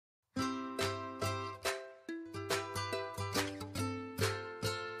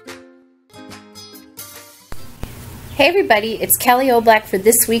Hey everybody, it's Kelly Oblak for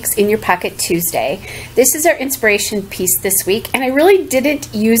this week's In Your Pocket Tuesday. This is our inspiration piece this week, and I really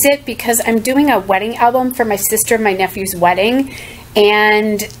didn't use it because I'm doing a wedding album for my sister and my nephew's wedding,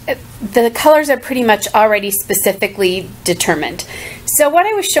 and the colors are pretty much already specifically determined. So what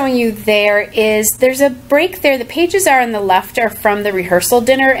I was showing you there is there's a break there. The pages are on the left are from the rehearsal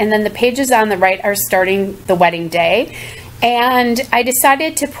dinner, and then the pages on the right are starting the wedding day. And I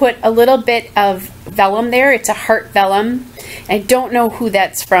decided to put a little bit of vellum there. It's a heart vellum. I don't know who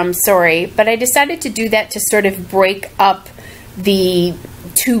that's from, sorry, but I decided to do that to sort of break up the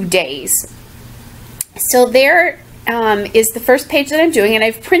 2 days. So there is the first page that I'm doing, and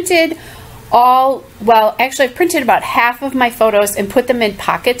I've printed I've printed about half of my photos and put them in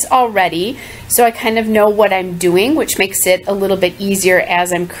pockets already, so I kind of know what I'm doing, which makes it a little bit easier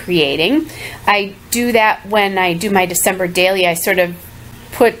as I'm creating. I do that when I do my December daily. I sort of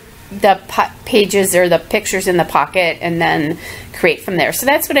put the pages or the pictures in the pocket and then create from there. So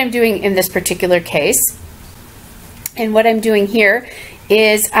that's what I'm doing in this particular case. And what I'm doing here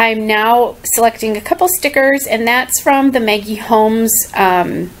is I'm now selecting a couple stickers, and that's from the Maggie Holmes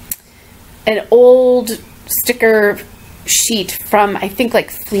an old sticker sheet from, I think,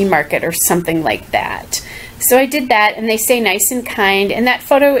 like flea market or something like that. So I did that, and they say nice and kind, and that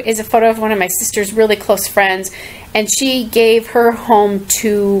photo is a photo of one of my sister's really close friends, and she gave her home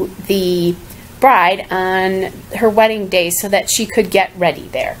to the bride on her wedding day so that she could get ready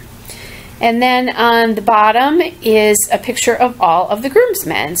there. And then on the bottom is a picture of all of the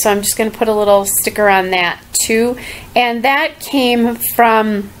groomsmen. So I'm just going to put a little sticker on that too, and that came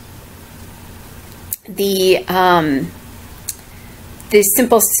from the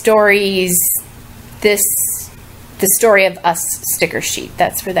Simple Stories, the Story of Us sticker sheet.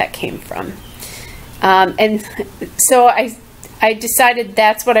 That's where that came from. And so I decided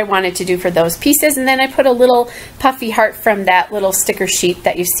that's what I wanted to do for those pieces, and then I put a little puffy heart from that little sticker sheet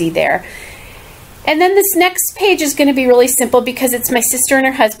that you see there. And then this next page is going to be really simple because it's my sister and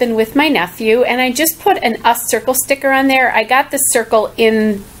her husband with my nephew, and I just put an Us circle sticker on there. I got the circle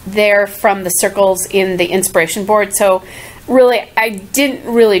in there from the circles in the inspiration board, so really I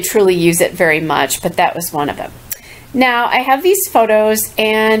didn't really truly use it very much, but that was one of them. Now I have these photos,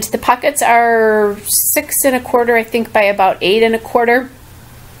 and the pockets are 6 1/4, I think, by about 8 1/4.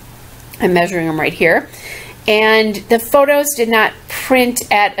 I'm measuring them right here. And the photos did not print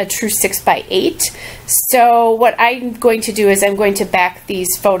at a true 6 by 8. So what I'm going to do is I'm going to back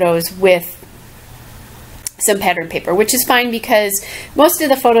these photos with some pattern paper, which is fine because most of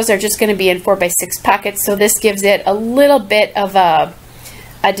the photos are just going to be in 4 by 6 pockets. So this gives it a little bit of a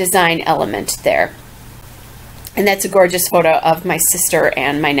design element there. And that's a gorgeous photo of my sister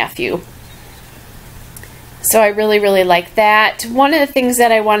and my nephew. So I really, really like that. One of the things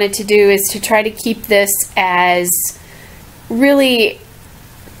that I wanted to do is to try to keep this as really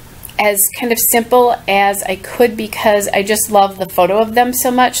as kind of simple as I could because I just love the photo of them so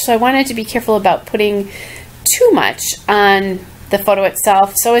much. So I wanted to be careful about putting too much on the photo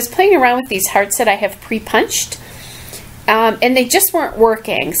itself. So I was playing around with these hearts that I have pre-punched, and they just weren't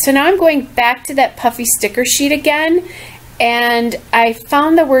working. So now I'm going back to that puffy sticker sheet again, and I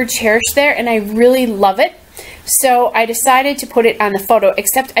found the word cherish there, and I really love it. So I decided to put it on the photo,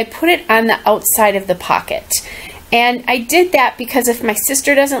 except I put it on the outside of the pocket. And I did that because if my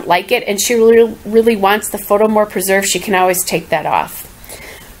sister doesn't like it and she really wants the photo more preserved, she can always take that off.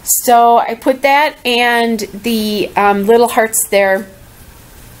 So I put that and the little hearts there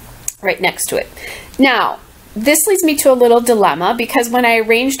right next to it. Now, this leads me to a little dilemma because when I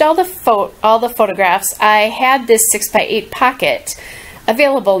arranged all the photographs, I had this 6 by 8 pocket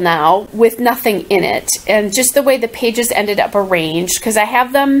available now with nothing in it, and just the way the pages ended up arranged, because I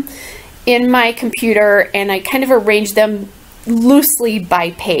have them in my computer and I kind of arranged them loosely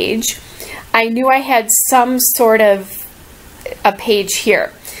by page. I knew I had some sort of a page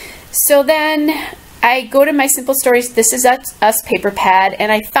here. So then I go to my Simple Stories, This Is Us paper pad,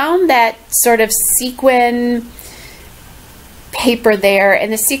 and I found that sort of sequin paper there,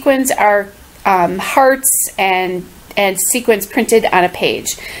 and the sequins are hearts and sequins printed on a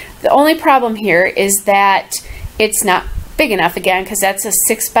page. The only problem here is that it's not big enough, again, because that's a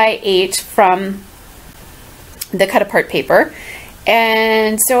 6 by 8 from the cut apart paper.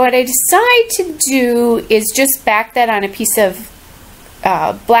 And so what I decide to do is just back that on a piece of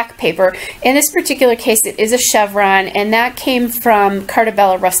black paper. In this particular case, it is a chevron, and that came from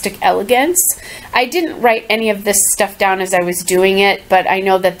Cartabella Rustic Elegance. I didn't write any of this stuff down as I was doing it, but I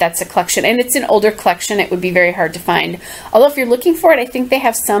know that that's a collection, and it's an older collection. It would be very hard to find. Although if you're looking for it, I think they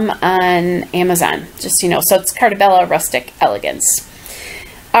have some on Amazon, just so you know. So it's Cartabella Rustic Elegance.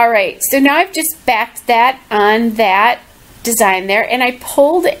 All right, so now I've just backed that on that design there, and I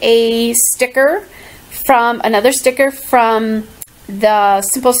pulled a sticker from another sticker from the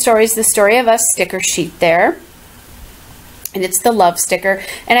Simple Stories, The Story of Us sticker sheet there. And it's the love sticker.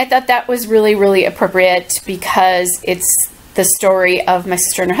 And I thought that was really, really appropriate because it's the story of my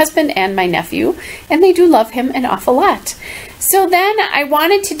sister and her husband and my nephew, and they do love him an awful lot. So then I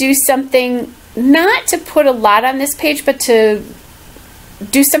wanted to do something, not to put a lot on this page, but to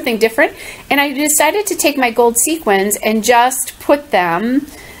do something different. And I decided to take my gold sequins and just put them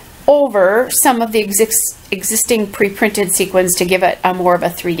over some of the existing pre-printed sequins to give it a more of a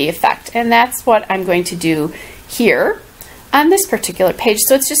 3D effect. And that's what I'm going to do here on this particular page.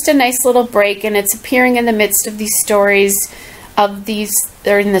 So it's just a nice little break, and it's appearing in the midst of these stories of these,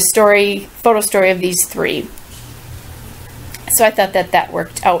 or in the story, photo story of these three. So I thought that that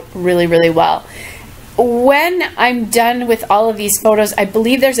worked out really, really well. When I'm done with all of these photos, I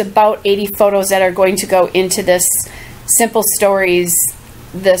believe there's about 80 photos that are going to go into this Simple Stories,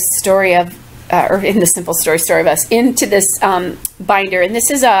 the story of, or in the Simple Story of Us, into this binder. And this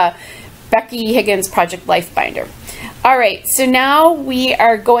is a Becky Higgins Project Life binder. All right, so now we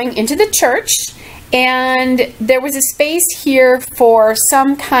are going into the church, and there was a space here for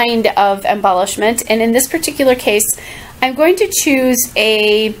some kind of embellishment. And in this particular case, I'm going to choose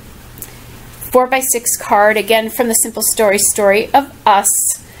a 4x6 card, again from the Simple Story of Us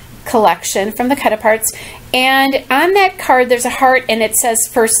collection from the Cut-Aparts. And on that card there's a heart, and it says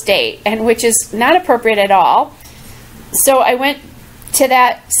first date, and which is not appropriate at all. So I went to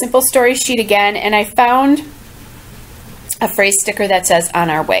that Simple Story sheet again, and I found a phrase sticker that says on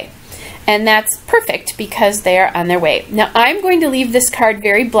our way. And that's perfect because they are on their way. Now I'm going to leave this card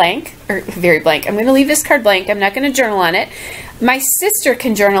very blank, or very blank. I'm going to leave this card blank. I'm not going to journal on it. My sister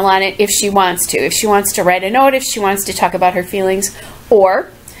can journal on it if she wants to. If she wants to write a note, if she wants to talk about her feelings,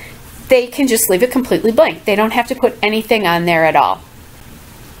 or they can just leave it completely blank. They don't have to put anything on there at all.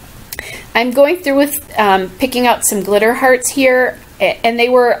 I'm going through with picking out some glitter hearts here, and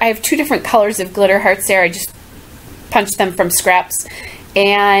I have two different colors of glitter hearts there. I just punched them from scraps,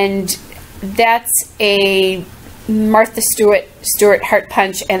 and that's a Martha Stewart heart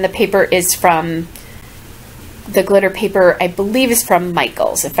punch, and the paper is from, the glitter paper I believe is from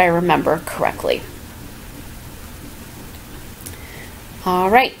Michaels, if I remember correctly.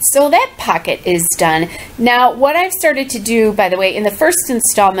 All right, so that pocket is done. Now, what I've started to do, by the way, in the first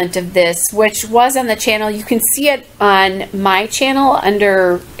installment of this, which was on the channel, you can see it on my channel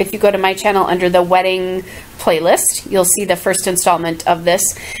under, if you go to my channel under the wedding playlist, you'll see the first installment of this.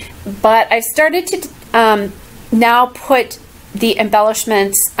 But I've started to now put the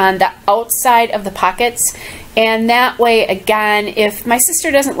embellishments on the outside of the pockets, and that way, again, if my sister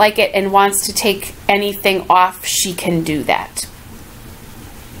doesn't like it and wants to take anything off, she can do that.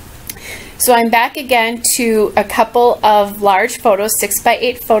 So I'm back again to a couple of large photos,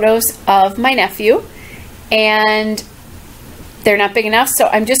 6x8 photos of my nephew, and they're not big enough, so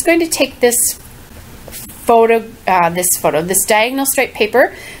I'm just going to take this this diagonal stripe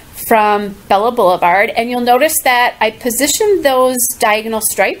paper from Bella Boulevard, and you'll notice that I positioned those diagonal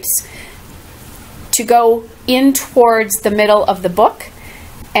stripes to go in towards the middle of the book.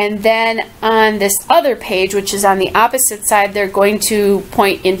 And then on this other page, which is on the opposite side, they're going to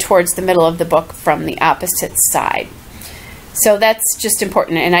point in towards the middle of the book from the opposite side. So that's just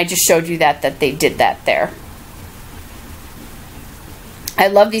important, and I just showed you that they did that there. I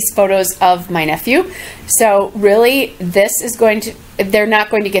love these photos of my nephew. So really, this is going to, they're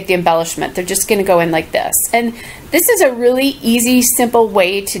not going to get the embellishment. They're just going to go in like this. And this is a really easy, simple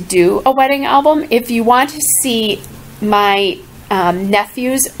way to do a wedding album. If you want to see my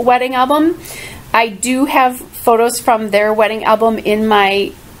nephew's wedding album, I do have photos from their wedding album in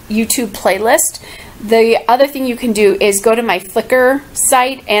my YouTube playlist. The other thing you can do is go to my Flickr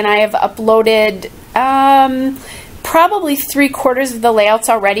site, and I have uploaded probably 3/4 of the layouts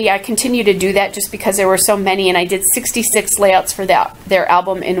already. I continue to do that just because there were so many, and I did 66 layouts for their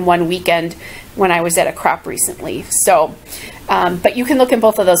album in one weekend when I was at a crop recently. So, but you can look in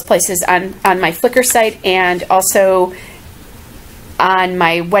both of those places on my Flickr site and also on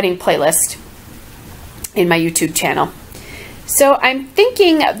my wedding playlist in my YouTube channel. So I'm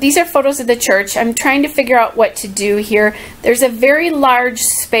thinking, these are photos of the church. I'm trying to figure out what to do here. There's a very large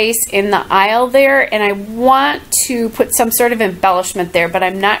space in the aisle there, and I want to put some sort of embellishment there, but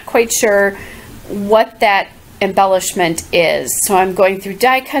I'm not quite sure what that embellishment is. So I'm going through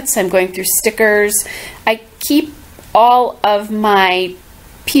die cuts, I'm going through stickers. I keep all of my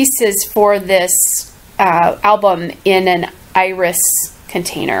pieces for this album in an iris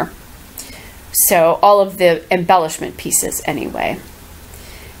container. So all of the embellishment pieces anyway.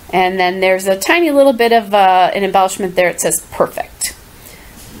 And then there's a tiny little bit of an embellishment there. It says perfect.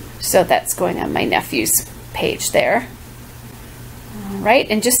 So that's going on my nephew's page there. All right,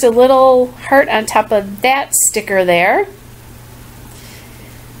 and just a little heart on top of that sticker there.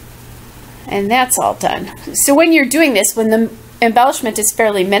 And that's all done. So when you're doing this, when the embellishment is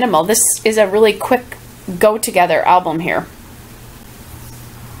fairly minimal, this is a really quick go-together album here.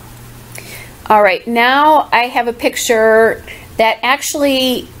 All right, now I have a picture that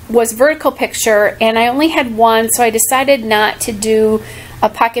actually was vertical picture, and I only had one, so I decided not to do a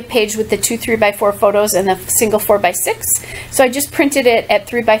pocket page with the 2 3x4 photos and the single 4x6. So I just printed it at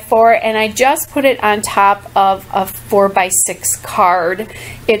 3x4, and I just put it on top of a 4x6 card.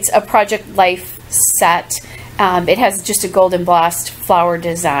 It's a Project Life set. It has just a gold embossed flower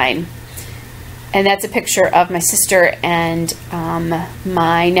design. And that's a picture of my sister and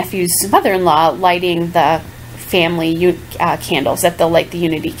my nephew's mother-in-law lighting the family candles that they'll light the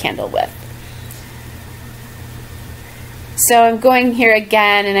Unity candle with. So I'm going here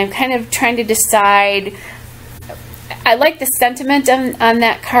again, and I'm kind of trying to decide. I like the sentiment on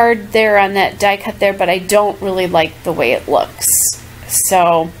that card there, on that die cut there, but I don't really like the way it looks.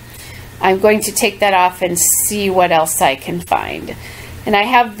 So I'm going to take that off and see what else I can find. And I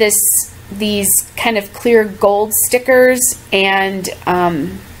have these kind of clear gold stickers, and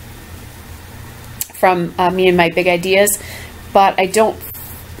from me and my big ideas, but I don't,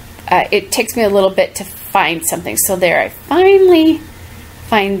 it takes me a little bit to find something. So there, I finally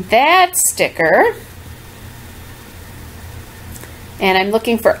find that sticker, and I'm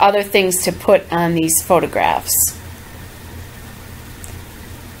looking for other things to put on these photographs.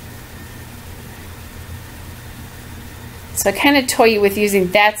 So I kind of toy you with using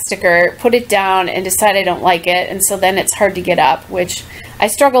that sticker, put it down, and decide I don't like it, and so then it's hard to get up, which I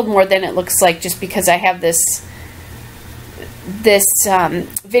struggled more than it looks like, just because I have this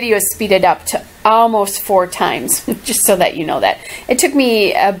video is speeded up to almost 4 times, just so that you know that. It took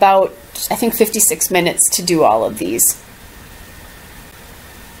me about, I think, 56 minutes to do all of these.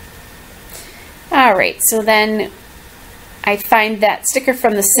 All right, so then I find that sticker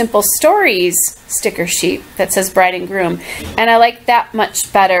from the Simple Stories sticker sheet that says Bride and Groom, and I like that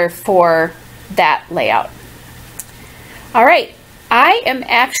much better for that layout. All right, I am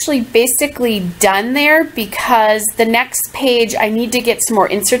actually basically done there, because the next page I need to get some more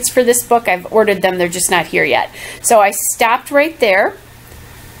inserts for this book. I've ordered them, they're just not here yet. So I stopped right there,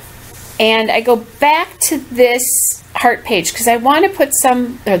 and I go back to this heart page because I want to put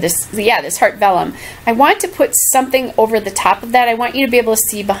some, or this heart vellum. I want to put something over the top of that. I want you to be able to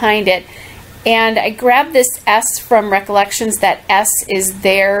see behind it. And I grabbed this S from Recollections. That S is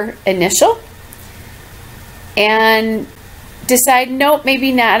their initial. And decide, nope,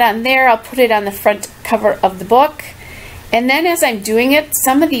 maybe not on there. I'll put it on the front cover of the book. And then as I'm doing it,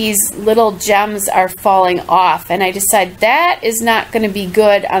 some of these little gems are falling off. And I decide that is not going to be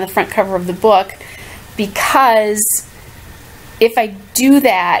good on the front cover of the book, because if I do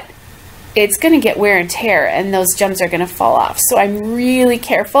that, it's going to get wear and tear, and those gems are going to fall off. So I'm really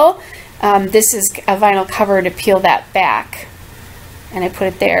careful. This is a vinyl cover to peel that back. And I put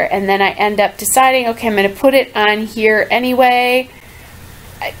it there, and then I end up deciding, okay, I'm going to put it on here anyway.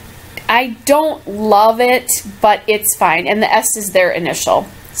 I don't love it, but it's fine. And the S is their initial.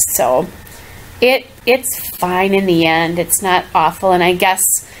 So it's fine in the end. It's not awful, and I guess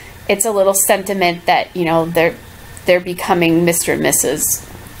it's a little sentiment that, you know, they're becoming Mr. and Mrs.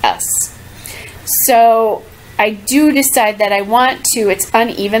 S. So I do decide that I want to, it's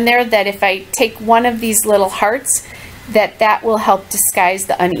uneven there, that if I take one of these little hearts, that will help disguise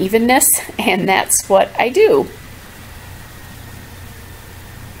the unevenness, and that's what I do.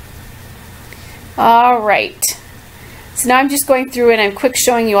 All right, so now I'm just going through and I'm quick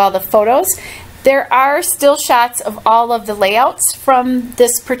showing you all the photos. There are still shots of all of the layouts from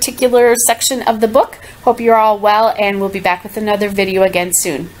this particular section of the book. Hope you're all well, and we'll be back with another video again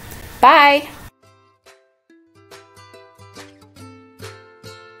soon. Bye!